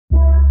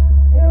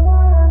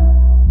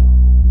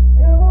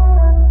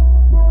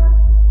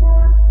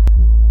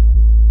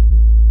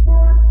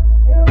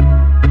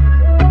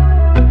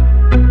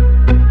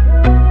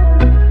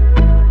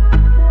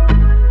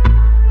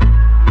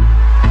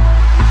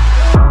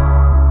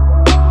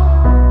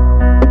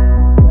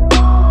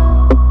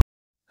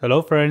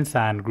Hello friends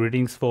and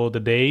greetings for the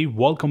day.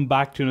 Welcome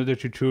back to another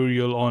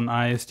tutorial on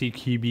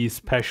ISTQB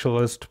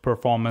Specialist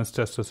Performance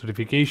Tester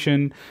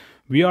certification.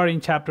 We are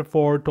in chapter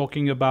 4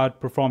 talking about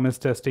performance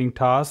testing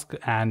task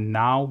and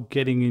now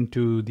getting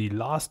into the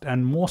last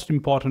and most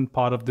important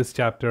part of this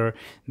chapter,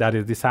 that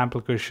is the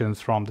sample questions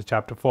from the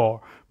chapter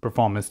 4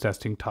 performance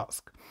testing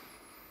task.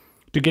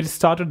 To get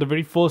started, the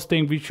very first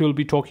thing which we'll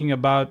be talking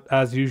about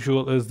as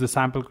usual is the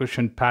sample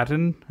question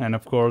pattern. And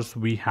of course,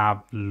 we have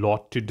a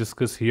lot to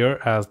discuss here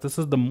as this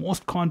is the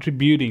most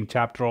contributing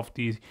chapter of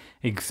the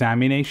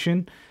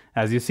examination.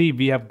 As you see,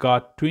 we have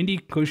got 20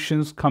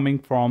 questions coming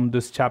from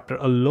this chapter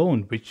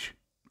alone, which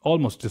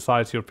almost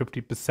decides your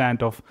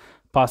 50% of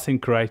passing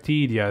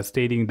criteria,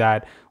 stating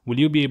that will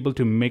you be able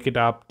to make it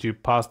up to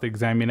pass the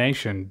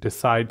examination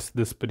decides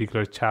this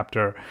particular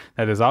chapter.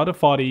 That is, out of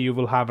 40 you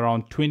will have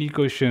around 20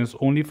 questions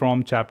only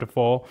from chapter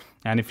 4,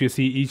 and if you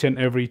see, each and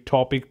every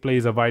topic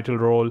plays a vital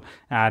role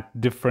at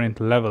different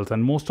levels,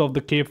 and most of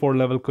the K4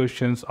 level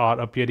questions are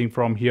appearing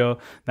from here.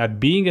 That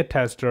being a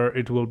tester,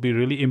 it will be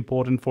really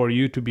important for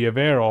you to be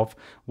aware of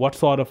what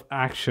sort of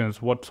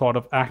actions, what sort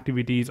of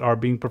activities are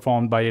being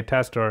performed by a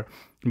tester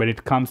when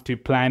it comes to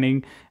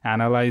planning,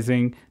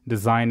 analyzing,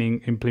 designing,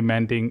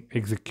 implementing,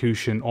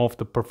 execution of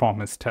the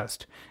performance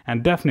test.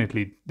 And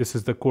definitely, this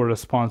is the core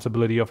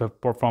responsibility of a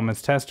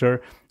performance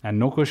tester, and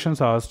no questions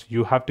asked,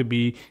 you have to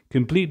be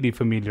completely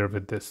familiar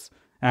with this.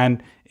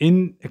 And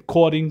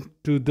according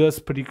to this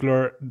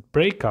particular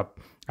breakup,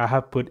 I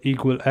have put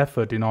equal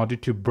effort in order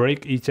to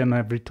break each and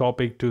every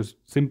topic to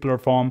simpler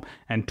form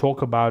and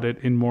talk about it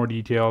in more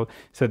detail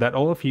so that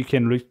all of you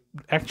can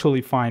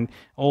actually find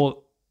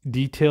all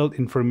detailed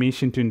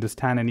information to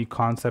understand any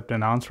concept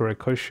and answer a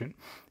question.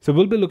 So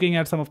we'll be looking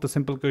at some of the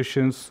simple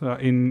questions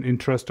in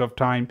interest of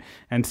time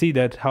and see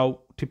that how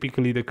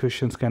typically the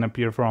questions can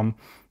appear from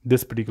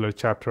this particular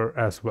chapter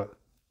as well.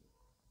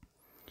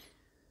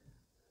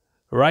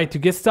 Right, to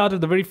get started,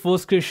 the very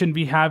first question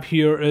we have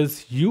here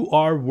is you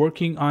are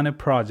working on a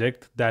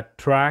project that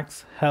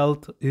tracks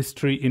health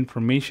history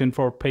information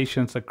for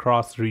patients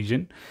across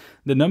region.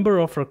 The number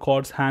of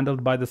records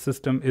handled by the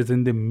system is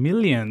in the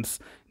millions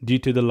due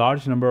to the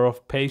large number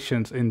of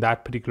patients in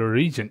that particular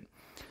region.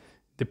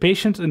 The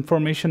patient's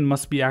information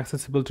must be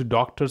accessible to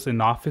doctors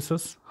in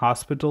offices,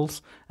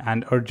 hospitals,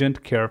 and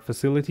urgent care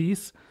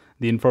facilities.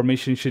 The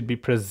information should be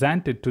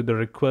presented to the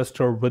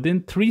requester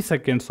within 3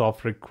 seconds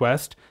of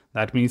request.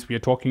 That means we are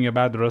talking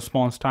about the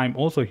response time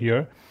also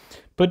here,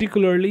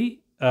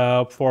 particularly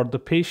for the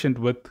patient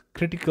with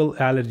critical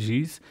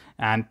allergies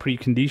and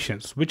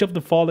preconditions. Which of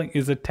the following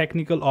is a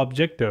technical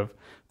objective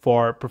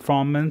for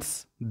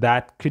performance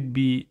that could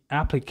be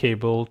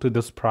applicable to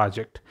this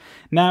project?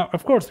 Now,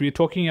 of course, we're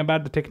talking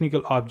about the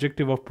technical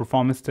objective of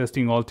performance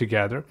testing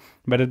altogether,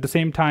 but at the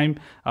same time,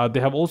 they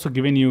have also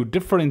given you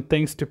different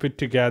things to put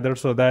together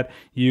so that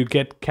you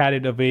get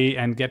carried away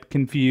and get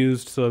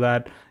confused, so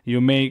that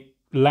you may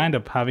land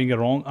up having a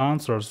wrong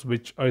answers,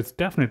 which is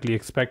definitely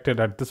expected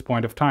at this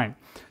point of time.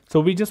 So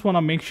we just want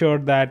to make sure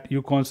that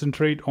you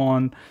concentrate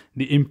on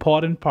the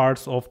important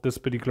parts of this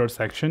particular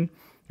section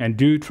and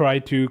do try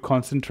to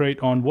concentrate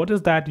on what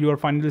is that you are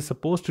finally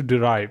supposed to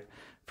derive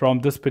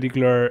from this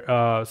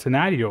particular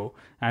scenario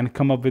and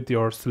come up with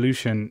your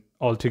solution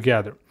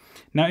altogether.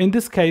 Now, in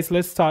this case,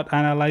 let's start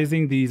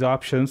analyzing these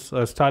options,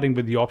 starting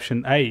with the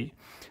option A.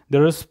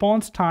 The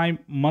response time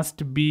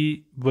must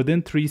be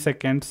within 3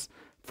 seconds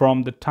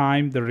from the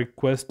time the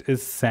request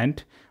is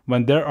sent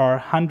when there are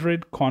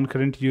 100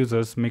 concurrent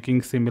users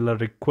making similar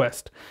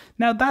request.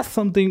 Now, that's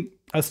something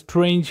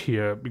strange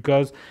here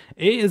because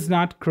A is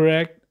not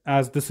correct,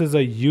 as this is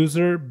a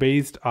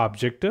user-based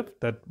objective,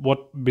 that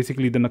what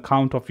basically the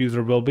count of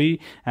user will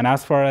be. And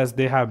as far as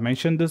they have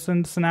mentioned this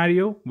in the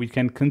scenario, we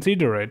can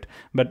consider it.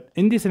 But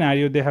in the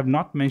scenario, they have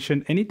not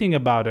mentioned anything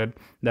about it,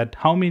 that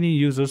how many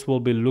users will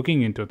be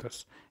looking into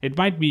this. It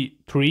might be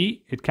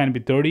 3, it can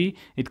be 30,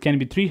 it can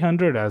be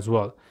 300 as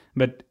well.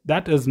 But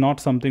that is not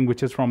something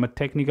which is from a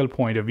technical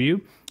point of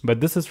view,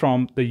 but this is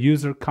from the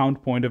user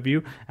count point of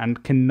view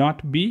and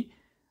cannot be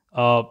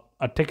a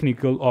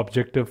technical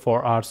objective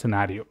for our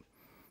scenario.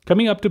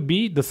 Coming up to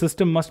B, the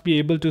system must be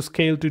able to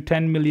scale to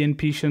 10 million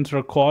patients'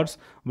 records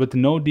with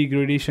no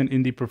degradation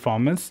in the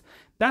performance.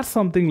 That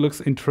something looks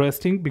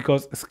interesting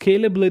because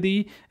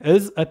scalability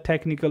is a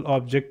technical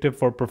objective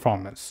for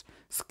performance.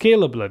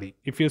 Scalability,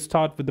 if you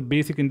start with the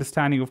basic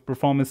understanding of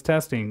performance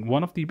testing,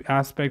 one of the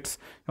aspects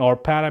or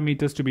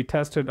parameters to be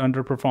tested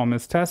under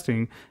performance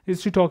testing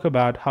is to talk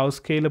about how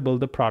scalable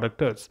the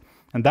product is.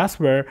 And that's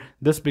where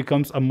this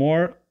becomes a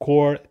more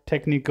core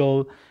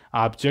technical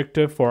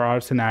objective for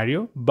our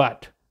scenario.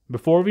 But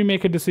before we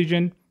make a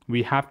decision,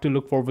 we have to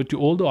look forward to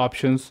all the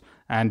options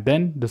and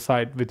then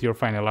decide with your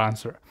final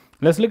answer.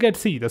 Let's look at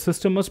C. The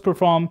system must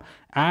perform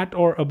at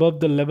or above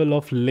the level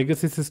of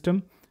legacy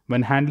system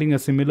when handling a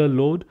similar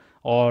load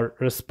or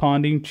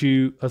responding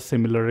to a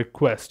similar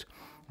request.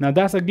 Now,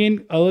 that's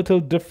again a little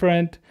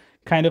different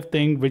kind of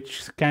thing,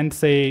 which can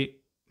say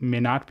may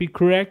not be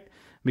correct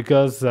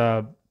because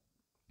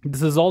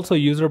this is also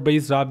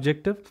user-based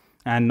objective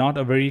and not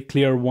a very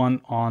clear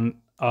one on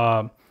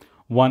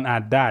one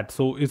at that.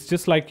 So it's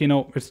just like,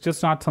 it's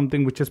just not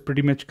something which is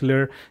pretty much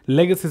clear.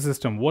 Legacy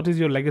system. What is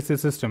your legacy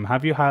system?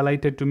 Have you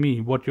highlighted to me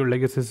what your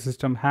legacy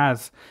system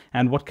has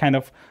and what kind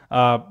of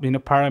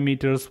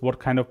parameters,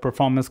 what kind of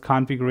performance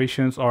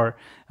configurations or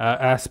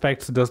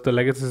aspects does the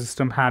legacy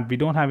system have? We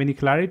don't have any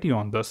clarity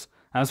on this.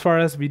 As far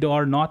as we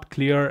are not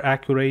clear,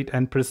 accurate,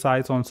 and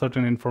precise on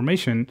certain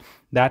information,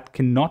 that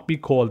cannot be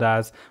called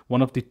as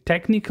one of the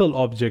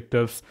technical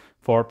objectives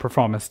for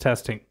performance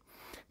testing.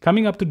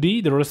 Coming up to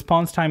D, the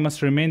response time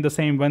must remain the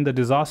same when the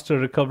disaster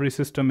recovery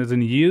system is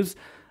in use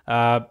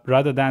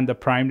rather than the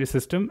primary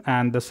system,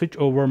 and the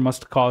switchover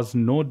must cause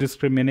no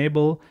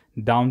discriminable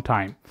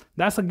downtime.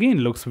 That's again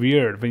looks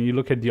weird when you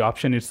look at the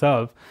option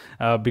itself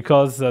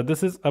because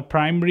this is a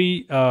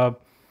primary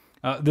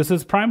this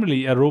is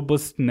primarily a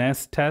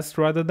robustness test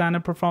rather than a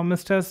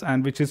performance test,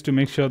 and which is to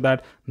make sure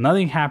that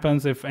nothing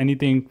happens if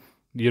anything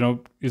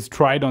is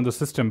tried on the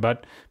system.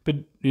 But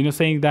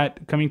saying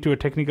that, coming to a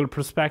technical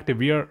perspective,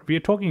 we are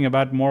talking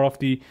about more of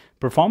the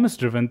performance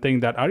driven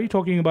thing. That are you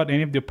talking about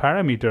any of the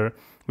parameter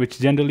which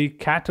generally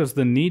caters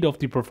the need of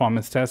the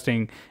performance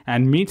testing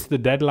and meets the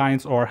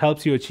deadlines or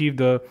helps you achieve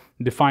the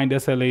defined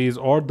SLAs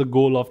or the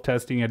goal of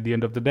testing at the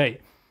end of the day?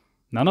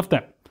 None of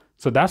them.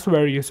 So that's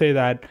where you say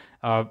that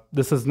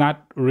this is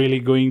not really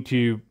going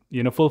to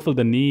fulfill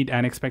the need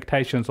and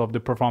expectations of the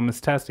performance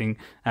testing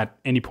at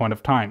any point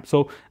of time.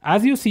 So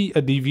as you see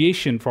a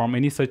deviation from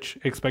any such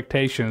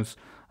expectations,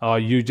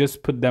 you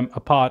just put them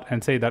apart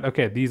and say that,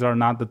 okay, these are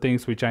not the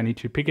things which I need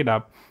to pick it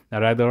up,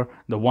 rather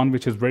the one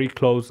which is very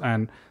close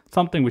and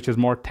something which is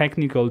more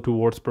technical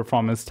towards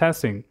performance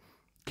testing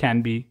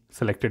can be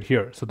selected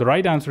here. So the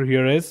right answer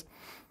here is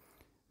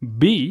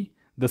B.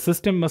 The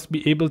system must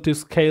be able to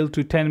scale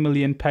to 10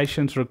 million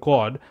patients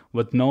record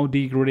with no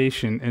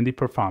degradation in the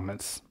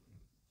performance.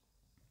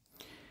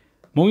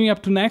 Moving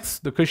up to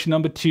next, the question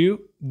number 2,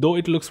 though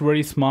it looks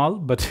very small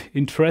but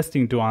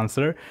interesting to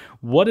answer.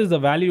 What is the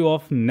value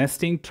of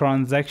nesting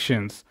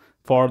transactions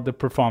for the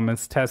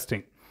performance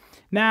testing?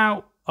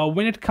 Now,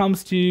 when it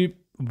comes to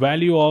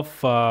value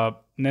of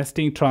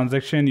nesting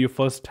transaction, you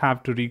first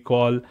have to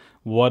recall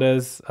what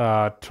is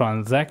a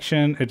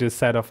transaction. It is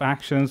set of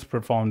actions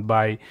performed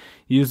by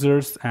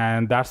users,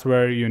 and that's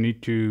where you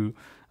need to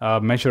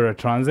measure a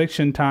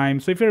transaction time.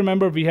 So if you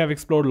remember, we have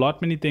explored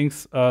many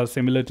things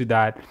similar to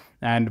that,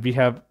 and we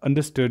have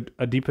understood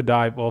a deeper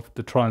dive of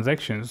the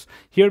transactions.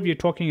 Here we are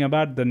talking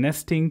about the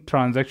nesting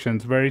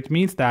transactions, where it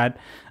means that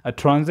a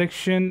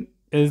transaction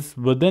is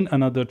within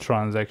another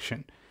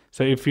transaction.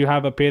 So if you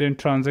have a parent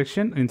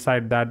transaction,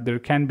 inside that there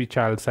can be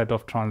child set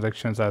of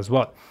transactions as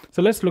well.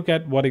 So let's look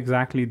at what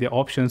exactly the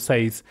option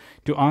says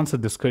to answer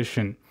this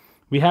question.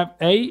 We have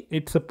A,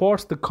 it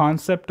supports the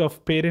concept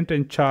of parent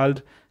and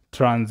child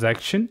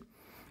transaction.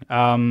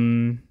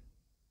 Not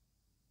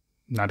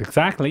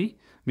exactly,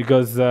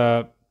 because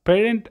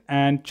parent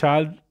and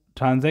child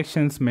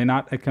transactions may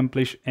not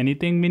accomplish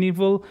anything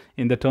meaningful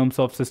in the terms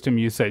of system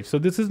usage. So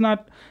this is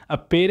not a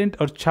parent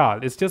or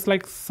child. It's just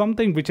like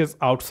something which is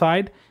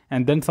outside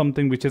and then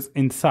something which is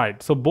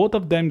inside. So both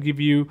of them give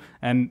you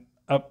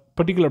a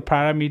particular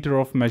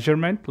parameter of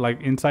measurement.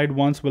 Like inside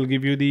ones will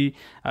give you the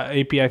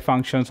API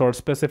functions or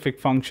specific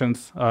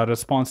functions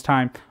response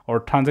time or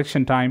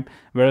transaction time,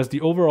 whereas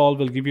the overall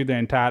will give you the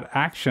entire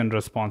action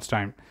response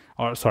time.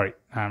 Or sorry,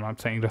 I'm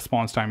saying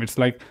response time. It's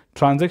like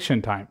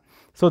transaction time.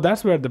 So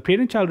that's where the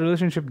parent-child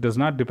relationship does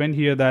not depend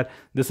here that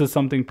this is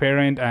something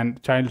parent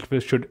and child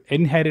should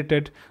inherit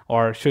it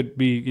or should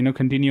be,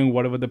 continuing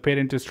whatever the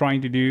parent is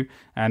trying to do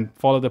and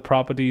follow the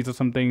properties or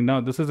something. No,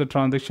 this is a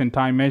transaction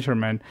time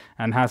measurement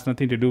and has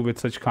nothing to do with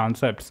such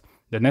concepts.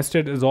 The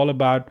nested is all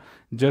about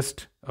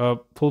just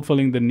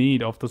fulfilling the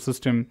need of the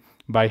system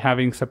by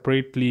having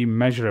separately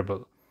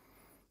measurable.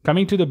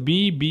 Coming to the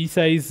B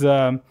says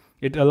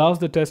it allows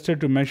the tester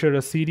to measure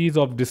a series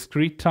of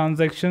discrete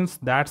transactions.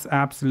 That's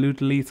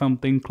absolutely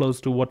something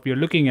close to what we are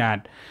looking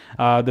at.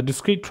 The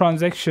discrete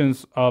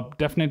transactions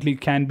definitely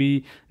can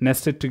be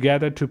nested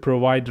together to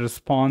provide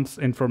response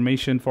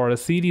information for a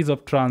series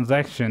of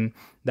transactions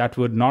that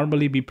would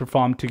normally be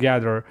performed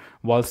together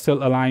while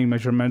still allowing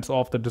measurements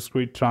of the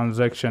discrete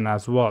transaction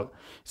as well.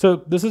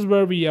 So this is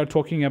where we are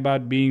talking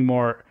about being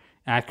more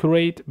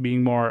accurate,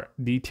 being more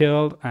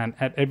detailed, and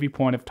at every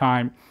point of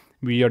time,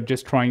 we are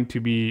just trying to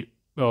be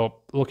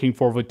looking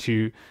forward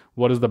to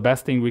what is the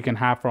best thing we can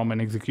have from an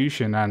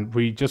execution, and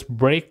we just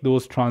break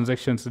those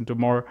transactions into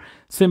more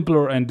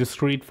simpler and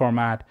discrete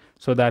format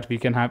so that we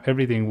can have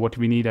everything what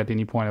we need at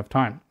any point of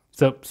time.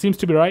 So seems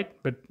to be right,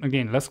 but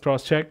again, let's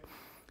cross check.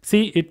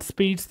 See, it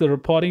speeds the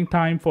reporting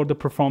time for the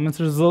performance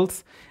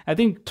results. I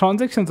think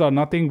transactions are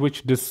nothing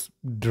which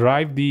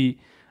drive the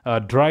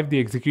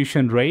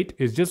execution rate.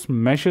 It just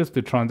measures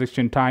the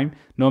transaction time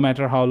no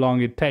matter how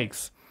long it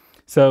takes.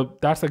 So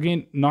that's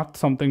again not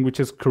something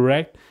which is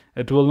correct.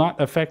 It will not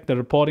affect the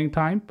reporting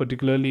time,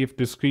 particularly if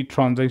discrete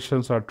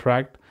transactions are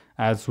tracked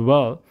as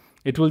well.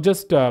 It will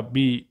just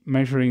be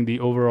measuring the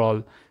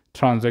overall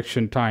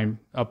transaction time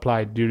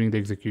applied during the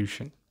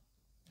execution.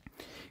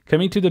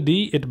 Coming to the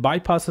D, it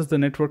bypasses the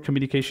network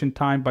communication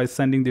time by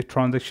sending the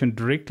transaction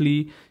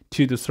directly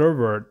to the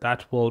server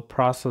that will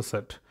process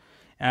it.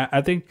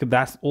 I think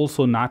that's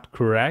also not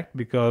correct,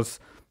 because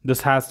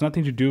this has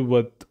nothing to do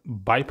with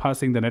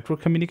bypassing the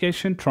network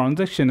communication.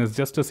 Transaction is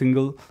just a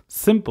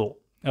simple,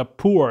 a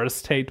poor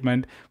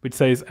statement which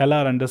says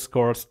LR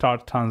underscore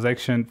start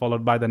transaction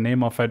followed by the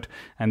name of it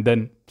and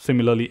then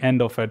similarly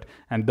end of it.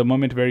 And the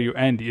moment where you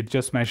end, it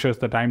just measures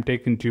the time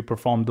taken to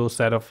perform those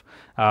set of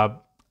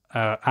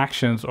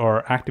actions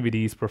or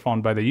activities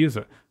performed by the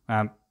user.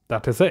 And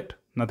that is it,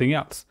 nothing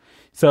else.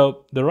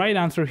 So the right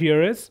answer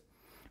here is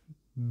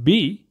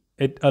B.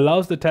 It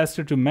allows the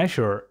tester to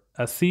measure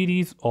a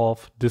series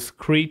of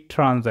discrete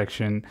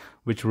transactions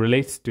which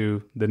relates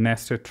to the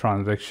nested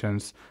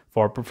transactions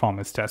for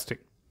performance testing.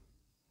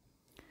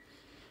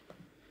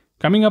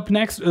 Coming up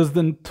next is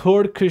the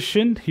third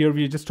question. Here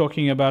we're just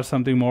talking about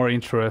something more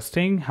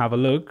interesting. Have a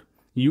look.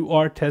 You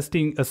are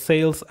testing a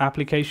sales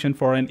application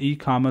for an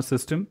e-commerce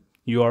system.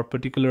 You are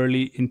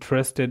particularly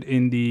interested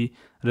in the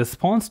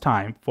response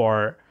time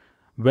for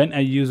when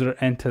a user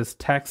enters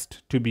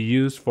text to be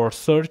used for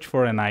search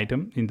for an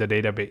item in the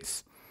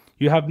database.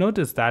 You have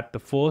noticed that the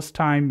first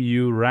time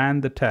you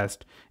ran the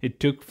test, it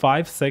took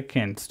 5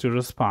 seconds to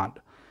respond,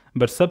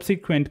 but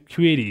subsequent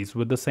queries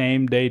with the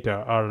same data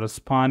are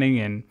responding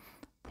in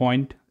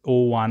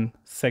 0.01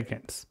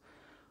 seconds.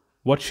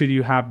 What should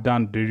you have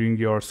done during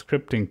your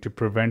scripting to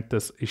prevent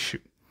this issue?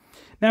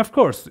 Now, of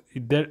course,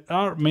 there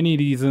are many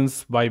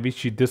reasons by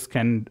which this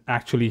can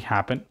actually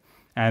happen.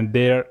 And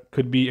there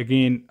could be,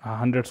 again,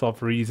 hundreds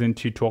of reasons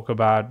to talk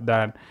about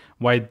that,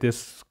 why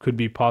this could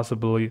be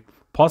possible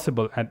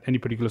at any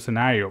particular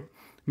scenario.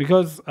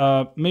 Because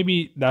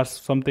maybe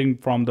that's something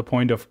from the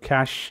point of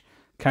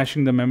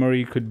caching the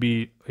memory could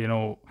be,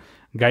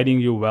 guiding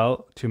you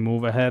well to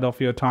move ahead of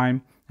your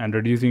time and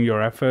reducing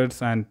your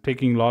efforts and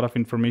taking a lot of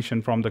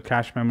information from the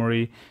cache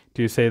memory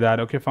to say that,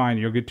 okay, fine,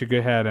 you're good to go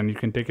ahead and you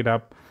can take it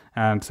up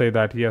and say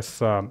that,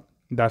 yes,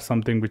 that's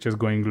something which is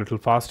going a little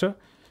faster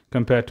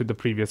compared to the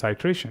previous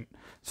iteration.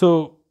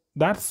 So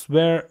that's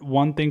where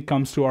one thing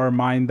comes to our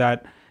mind,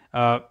 that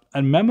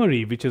a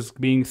memory which is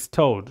being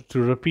stored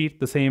to repeat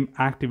the same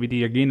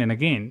activity again and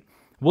again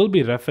will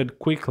be referred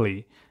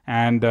quickly.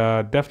 And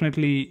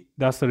definitely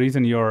that's the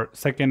reason your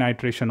second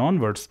iteration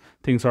onwards,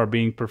 things are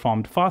being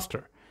performed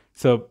faster.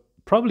 So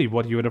probably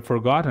what you would have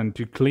forgotten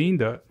to clean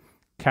the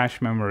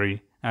cache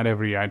memory at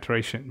every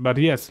iteration. But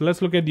yes,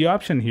 let's look at the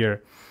option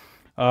here.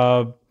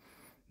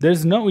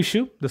 There's no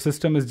issue. The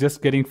system is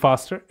just getting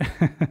faster.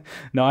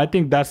 Now, I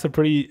think that's a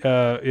pretty,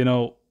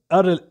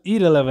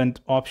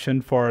 irrelevant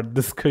option for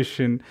this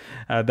question.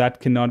 That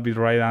cannot be the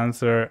right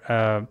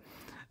answer.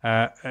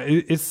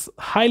 It's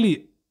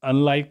highly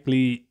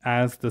unlikely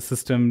as the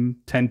system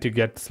tend to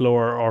get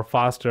slower or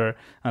faster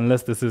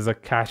unless this is a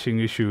caching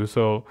issue.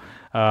 So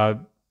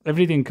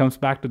everything comes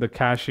back to the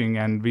caching,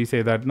 and we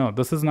say that, no,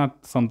 this is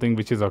not something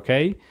which is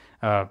okay.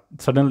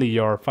 Suddenly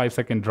your 5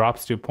 second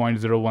drops to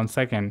 0.01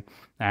 second,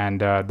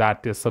 and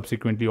that is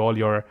subsequently all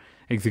your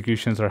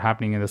executions are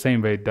happening in the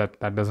same way.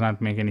 That does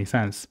not make any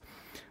sense.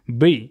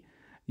 B,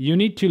 you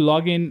need to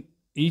log in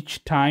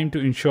each time to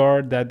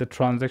ensure that the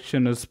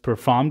transaction is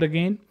performed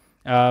again.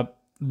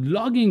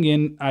 Logging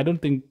in, I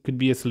don't think could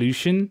be a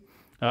solution.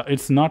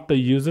 It's not the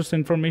user's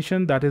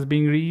information that is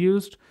being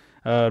reused,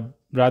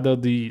 rather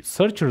the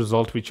search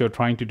result which you're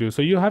trying to do.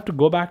 So you have to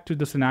go back to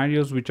the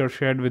scenarios which are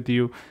shared with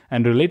you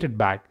and relate it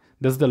back.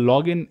 Does the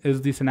login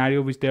is the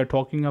scenario which they're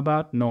talking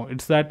about? No,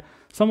 it's that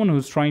someone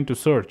who's trying to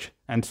search,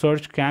 and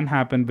search can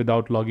happen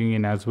without logging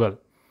in as well.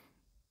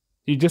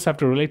 You just have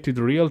to relate to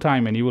the real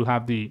time, and you will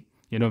have the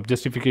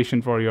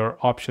justification for your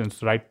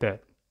options right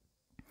there.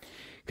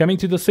 Coming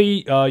to the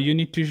C, you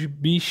need to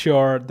be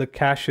sure the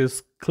cache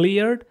is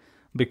cleared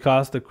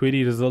because the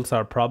query results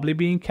are probably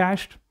being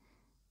cached.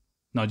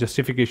 No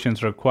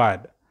justifications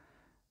required.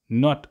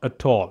 Not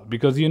at all,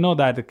 because you know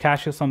that the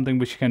cache is something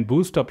which can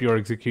boost up your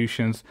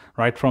executions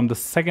right from the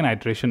second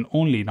iteration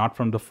only, not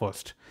from the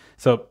first.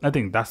 So I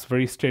think that's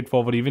very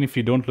straightforward. Even if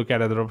you don't look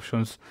at other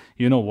options,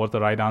 you know what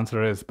the right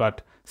answer is,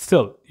 but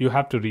still you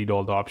have to read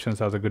all the options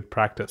as a good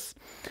practice.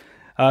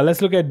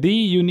 Let's look at D.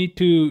 You need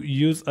to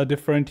use a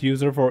different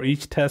user for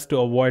each test to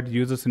avoid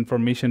users'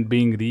 information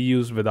being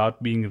reused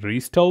without being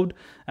restored.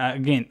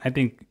 Again, I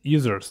think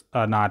users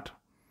are not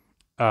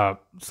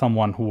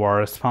someone who are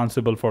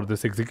responsible for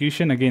this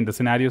execution. Again, the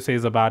scenario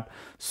says about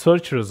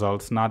search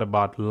results, not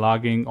about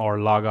logging or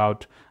log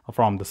out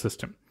from the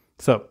system.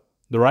 So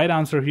the right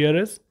answer here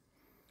is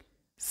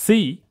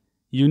C.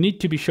 You need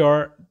to be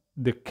sure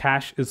the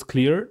cache is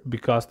clear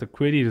because the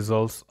query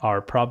results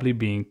are probably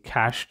being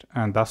cached,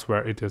 and that's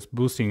where it is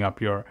boosting up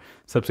your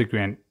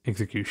subsequent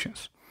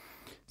executions.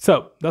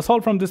 So that's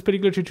all from this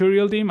particular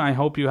tutorial, team. I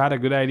hope you had a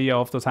good idea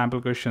of the sample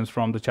questions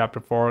from the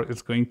chapter 4.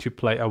 It's going to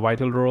play a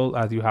vital role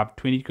as you have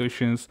 20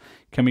 questions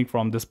coming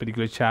from this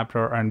particular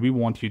chapter, and we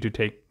want you to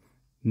take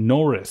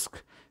no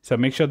risk. So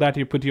make sure that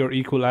you put your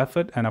equal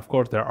effort, and of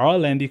course there are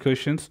lengthy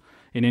questions.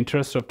 in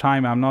interest of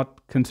time, I'm not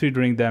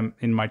considering them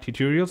in my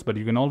tutorials, but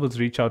you can always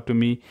reach out to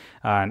me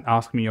and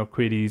ask me your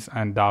queries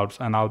and doubts,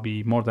 and I'll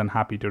be more than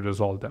happy to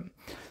resolve them.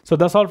 So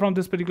that's all from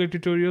this particular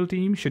tutorial,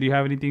 team. Should you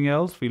have anything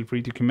else, feel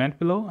free to comment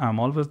below. I'm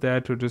always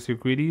there to address your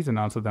queries and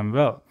answer them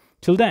well.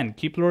 Till then,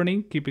 keep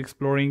learning, keep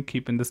exploring,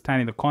 keep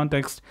understanding the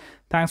context.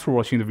 Thanks for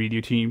watching the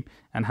video, team,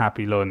 and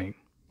happy learning.